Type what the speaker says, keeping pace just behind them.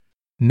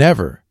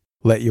Never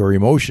let your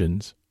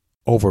emotions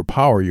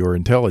overpower your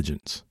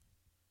intelligence.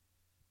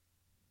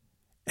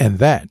 And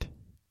that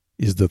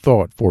is the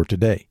thought for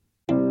today.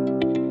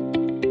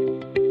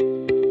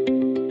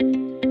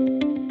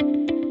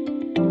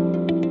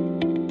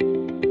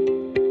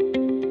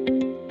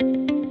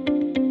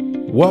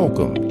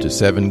 Welcome to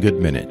 7 Good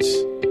Minutes.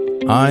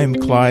 I'm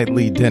Clyde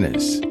Lee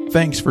Dennis.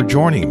 Thanks for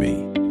joining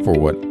me for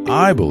what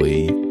I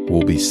believe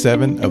will be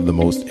 7 of the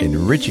most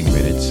enriching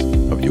minutes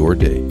of your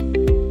day.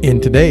 In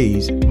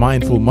today's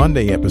Mindful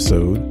Monday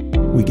episode,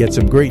 we get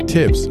some great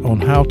tips on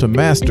how to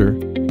master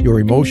your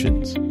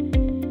emotions.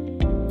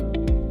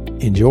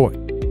 Enjoy.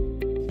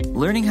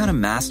 Learning how to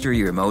master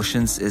your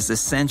emotions is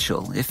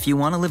essential if you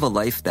want to live a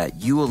life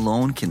that you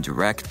alone can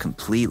direct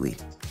completely.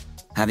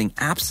 Having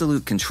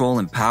absolute control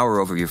and power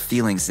over your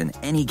feelings in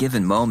any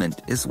given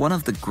moment is one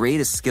of the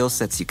greatest skill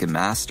sets you can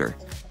master.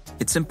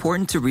 It's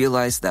important to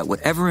realize that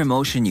whatever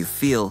emotion you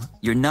feel,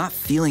 you're not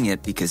feeling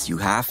it because you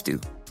have to.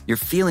 You're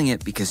feeling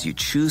it because you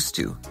choose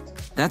to.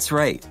 That's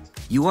right.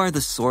 You are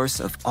the source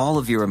of all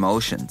of your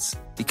emotions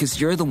because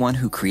you're the one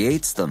who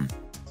creates them.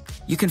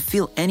 You can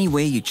feel any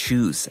way you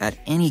choose at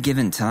any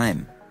given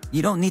time.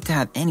 You don't need to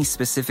have any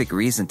specific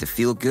reason to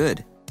feel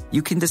good.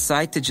 You can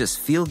decide to just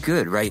feel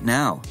good right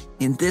now,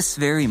 in this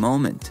very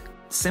moment,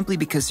 simply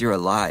because you're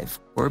alive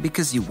or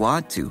because you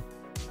want to.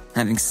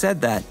 Having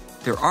said that,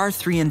 there are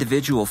 3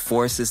 individual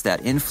forces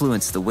that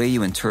influence the way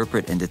you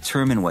interpret and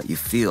determine what you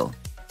feel.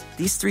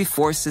 These 3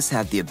 forces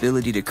have the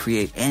ability to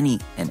create any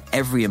and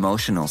every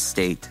emotional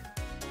state.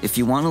 If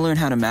you want to learn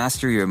how to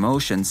master your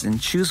emotions and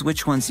choose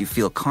which ones you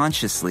feel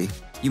consciously,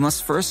 you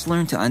must first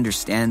learn to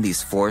understand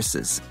these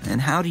forces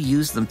and how to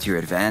use them to your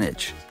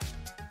advantage.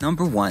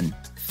 Number 1.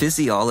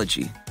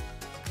 Physiology.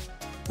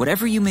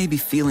 Whatever you may be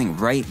feeling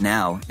right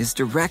now is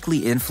directly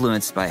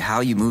influenced by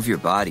how you move your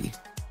body.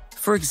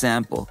 For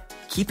example,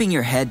 keeping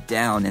your head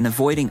down and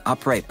avoiding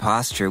upright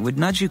posture would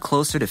nudge you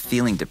closer to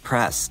feeling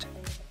depressed.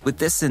 With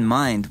this in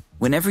mind,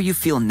 whenever you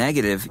feel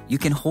negative, you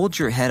can hold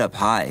your head up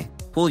high,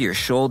 pull your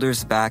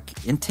shoulders back,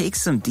 and take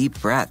some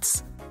deep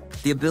breaths.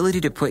 The ability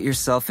to put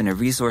yourself in a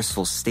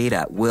resourceful state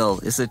at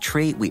will is a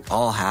trait we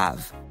all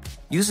have.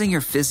 Using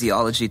your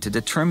physiology to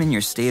determine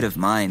your state of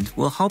mind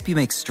will help you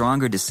make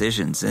stronger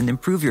decisions and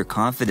improve your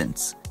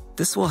confidence.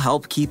 This will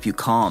help keep you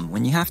calm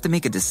when you have to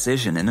make a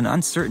decision in an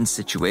uncertain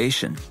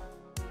situation.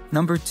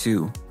 Number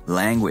 2.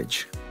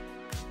 Language.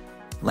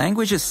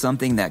 Language is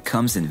something that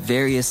comes in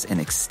various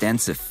and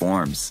extensive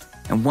forms,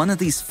 and one of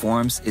these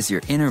forms is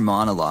your inner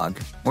monologue,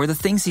 or the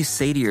things you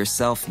say to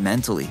yourself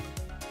mentally.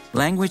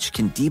 Language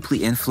can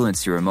deeply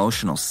influence your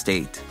emotional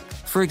state.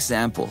 For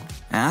example,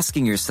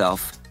 asking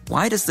yourself,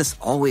 "Why does this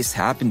always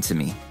happen to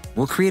me?"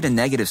 will create a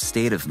negative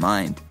state of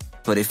mind.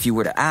 But if you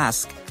were to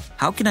ask,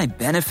 "How can I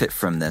benefit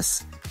from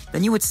this?"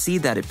 then you would see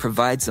that it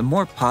provides a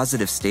more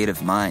positive state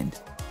of mind.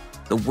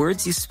 The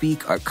words you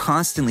speak are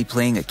constantly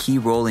playing a key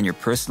role in your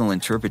personal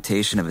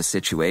interpretation of a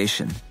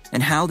situation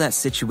and how that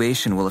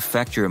situation will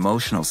affect your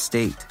emotional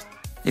state.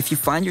 If you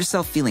find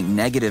yourself feeling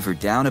negative or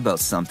down about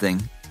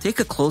something,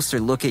 take a closer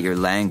look at your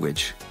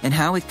language and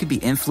how it could be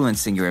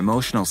influencing your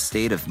emotional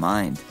state of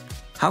mind.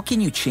 How can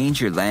you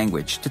change your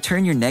language to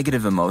turn your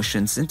negative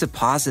emotions into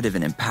positive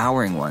and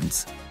empowering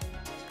ones?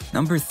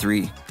 Number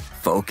 3.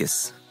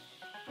 Focus.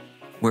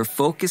 Where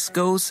focus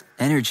goes,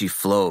 energy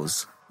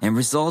flows, and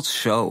results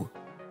show.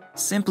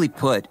 Simply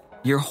put,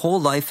 your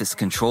whole life is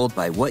controlled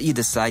by what you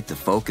decide to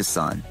focus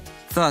on.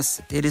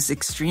 Thus, it is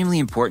extremely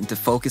important to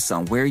focus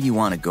on where you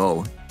want to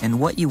go and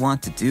what you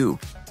want to do,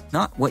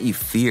 not what you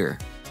fear.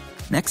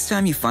 Next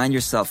time you find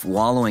yourself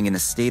wallowing in a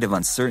state of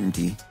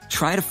uncertainty,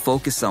 try to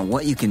focus on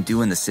what you can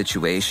do in the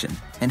situation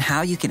and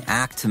how you can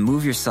act to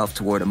move yourself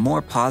toward a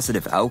more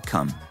positive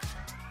outcome.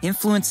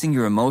 Influencing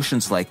your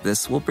emotions like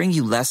this will bring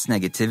you less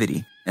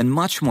negativity and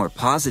much more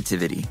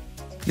positivity.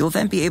 You'll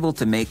then be able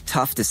to make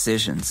tough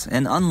decisions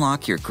and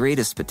unlock your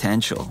greatest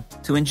potential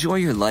to enjoy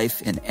your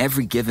life in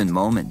every given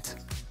moment.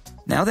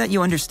 Now that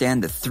you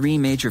understand the 3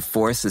 major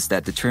forces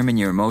that determine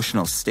your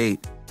emotional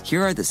state,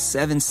 here are the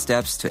 7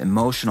 steps to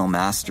emotional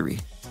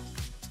mastery.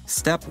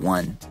 Step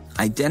 1.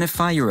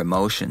 Identify your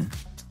emotion.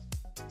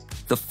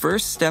 The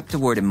first step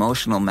toward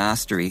emotional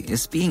mastery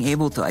is being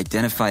able to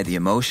identify the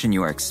emotion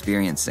you are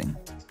experiencing.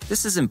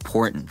 This is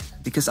important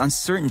because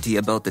uncertainty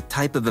about the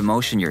type of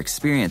emotion you're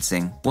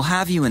experiencing will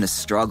have you in a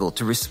struggle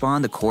to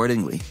respond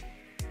accordingly.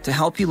 To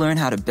help you learn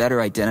how to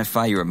better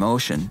identify your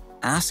emotion,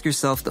 ask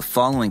yourself the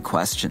following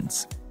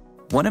questions.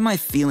 What am I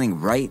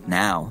feeling right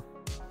now?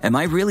 Am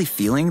I really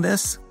feeling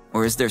this?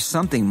 Or is there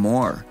something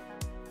more?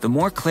 The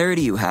more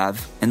clarity you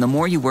have, and the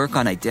more you work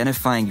on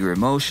identifying your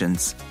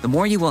emotions, the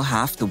more you will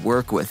have to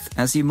work with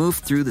as you move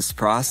through this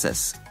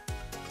process.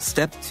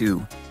 Step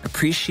 2.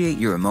 Appreciate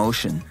your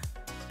emotion.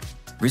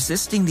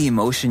 Resisting the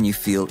emotion you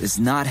feel is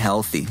not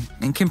healthy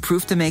and can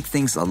prove to make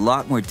things a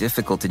lot more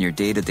difficult in your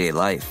day-to-day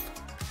life.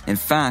 In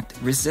fact,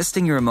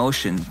 resisting your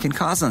emotion can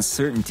cause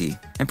uncertainty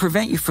and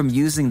prevent you from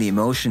using the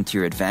emotion to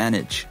your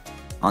advantage.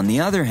 On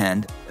the other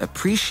hand,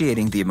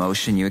 appreciating the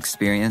emotion you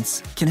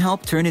experience can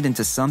help turn it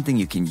into something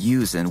you can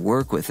use and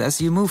work with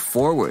as you move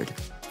forward.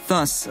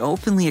 Thus,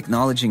 openly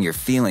acknowledging your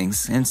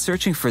feelings and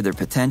searching for their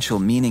potential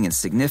meaning and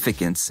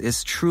significance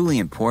is truly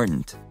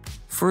important.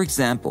 For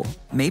example,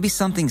 maybe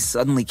something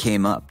suddenly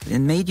came up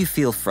and made you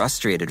feel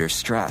frustrated or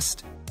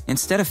stressed.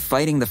 Instead of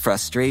fighting the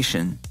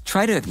frustration,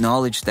 try to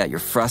acknowledge that you're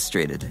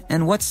frustrated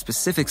and what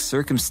specific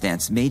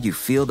circumstance made you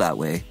feel that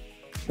way.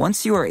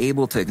 Once you are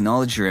able to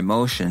acknowledge your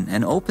emotion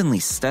and openly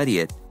study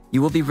it,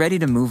 you will be ready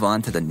to move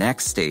on to the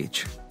next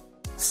stage.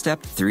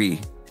 Step 3.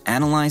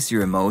 Analyze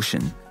your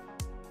emotion.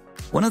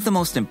 One of the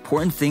most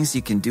important things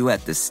you can do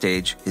at this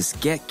stage is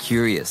get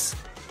curious.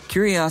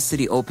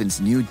 Curiosity opens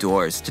new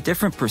doors to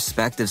different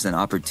perspectives and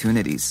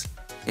opportunities.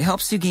 It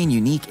helps you gain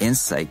unique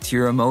insight to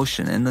your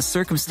emotion and the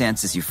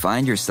circumstances you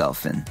find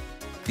yourself in.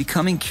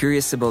 Becoming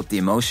curious about the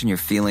emotion you're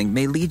feeling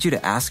may lead you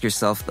to ask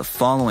yourself the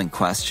following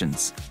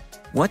questions.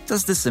 What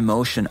does this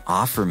emotion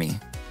offer me?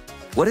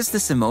 What is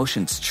this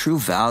emotion's true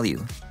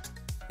value?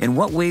 In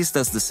what ways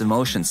does this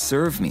emotion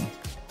serve me?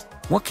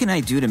 What can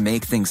I do to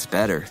make things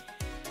better?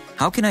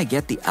 How can I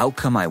get the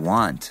outcome I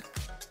want?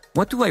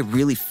 What do I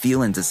really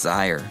feel and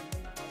desire?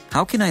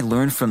 How can I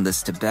learn from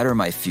this to better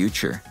my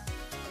future?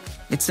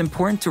 It's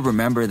important to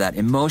remember that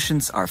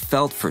emotions are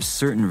felt for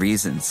certain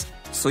reasons,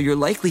 so you're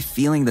likely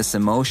feeling this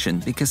emotion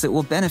because it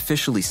will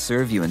beneficially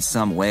serve you in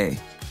some way.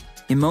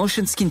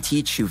 Emotions can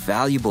teach you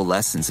valuable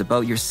lessons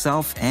about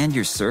yourself and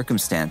your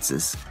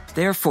circumstances.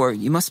 Therefore,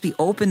 you must be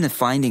open to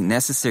finding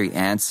necessary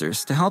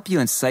answers to help you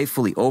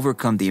insightfully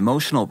overcome the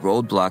emotional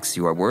roadblocks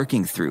you are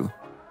working through.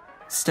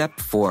 Step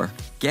 4.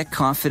 Get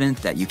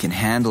confident that you can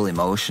handle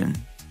emotion.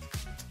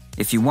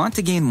 If you want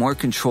to gain more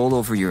control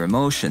over your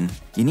emotion,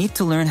 you need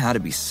to learn how to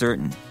be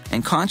certain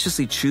and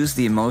consciously choose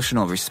the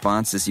emotional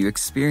responses you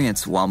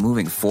experience while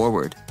moving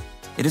forward.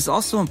 It is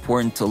also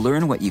important to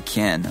learn what you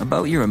can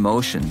about your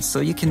emotions so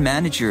you can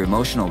manage your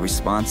emotional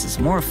responses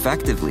more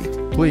effectively.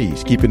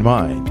 Please keep in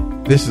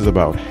mind, this is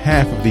about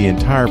half of the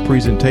entire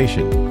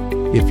presentation.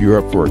 If you're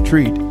up for a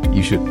treat,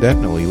 you should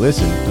definitely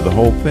listen to the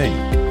whole thing.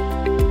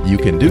 You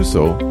can do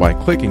so by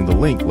clicking the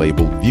link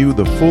labeled View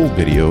the Full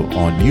Video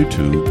on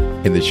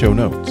YouTube in the show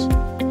notes.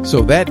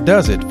 So that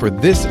does it for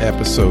this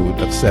episode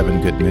of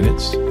 7 Good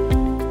Minutes.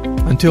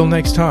 Until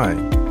next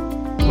time,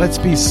 let's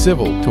be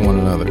civil to one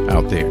another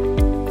out there.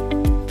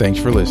 Thanks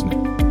for listening.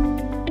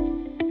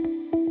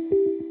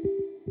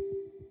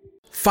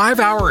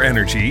 5-Hour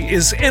Energy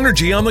is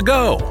energy on the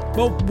go.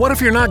 Well, what if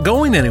you're not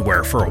going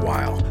anywhere for a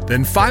while?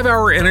 Then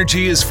 5-Hour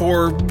Energy is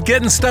for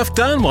getting stuff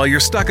done while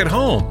you're stuck at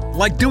home,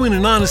 like doing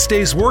an honest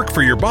day's work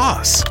for your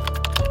boss.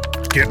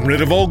 Getting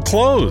rid of old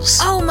clothes.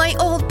 Oh, my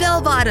old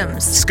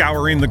bell-bottoms.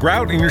 Scouring the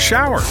grout in your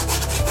shower.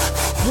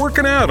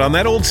 Working out on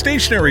that old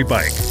stationary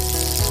bike.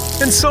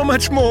 And so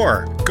much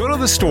more. Go to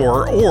the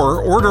store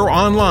or order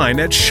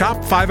online at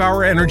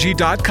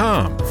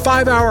shop5hourenergy.com.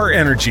 5-Hour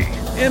Energy.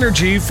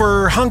 Energy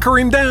for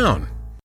hunkering down.